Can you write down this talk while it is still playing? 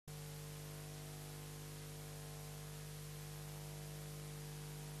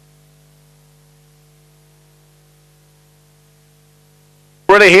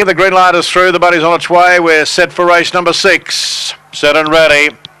Ready here, the green light is through, the buddy's on its way. We're set for race number 6. Set and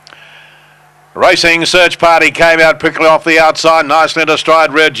ready. Racing Search Party came out quickly off the outside, nicely into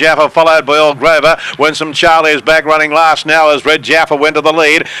stride. Red Jaffa followed by All Grover. Winsome Charlie is back running last now as Red Jaffa went to the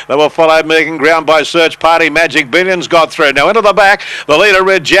lead. They were followed making ground by Search Party. Magic Billions got through. Now into the back, the leader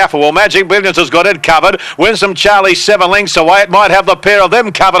Red Jaffa. Well, Magic Billions has got it covered. Winsome Charlie 7 lengths away. It might have the pair of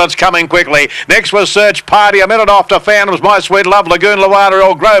them covered. It's coming quickly. Next was Search Party. A minute off to Phantoms. My Sweet Love, Lagoon Luana,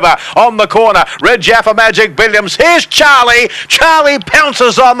 All Grover on the corner. Red Jaffa, Magic Billions. Here's Charlie. Charlie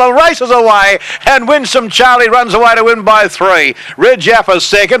pounces on, the races away, and Winsome Charlie runs away to win by 3. Red Jaffa's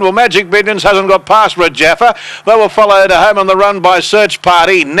second. Well, Magic Billions hasn't got past Red Jaffa. They were followed home on the run by Search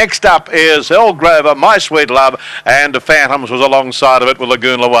Party. Next up is All Grover, My Sweet Love, and Phantoms was alongside of it with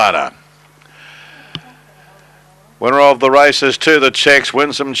Lagoon Luana. Winner of the race is 2 the checks,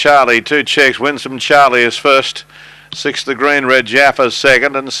 Winsome Charlie. 2 checks, Winsome Charlie is first. 6 the green, Red Jaffa's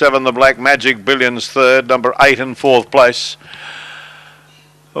second, and 7 the black, Magic Billions third. Number 8 in 4th place.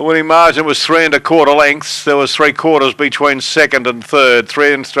 The winning margin was 3 1/4 lengths. There was 3/4 between second and third.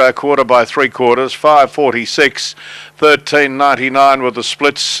 3 1/4 by 3/4. 5:46. 13.99 with the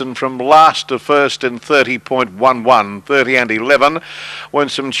splits, and from last to first in 30.11. 30 and 11.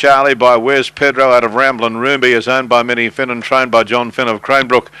 Winsome Charlie by Wes Pedro out of Ramblin' Roomby is owned by Minnie Finn and trained by John Finn of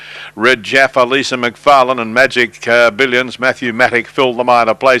Cranebrook. Red Jaffa, Lisa McFarlane, and Magic Billions, Matthew Mattick filled the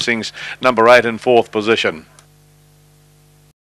minor placings. Number 8 in 4th position.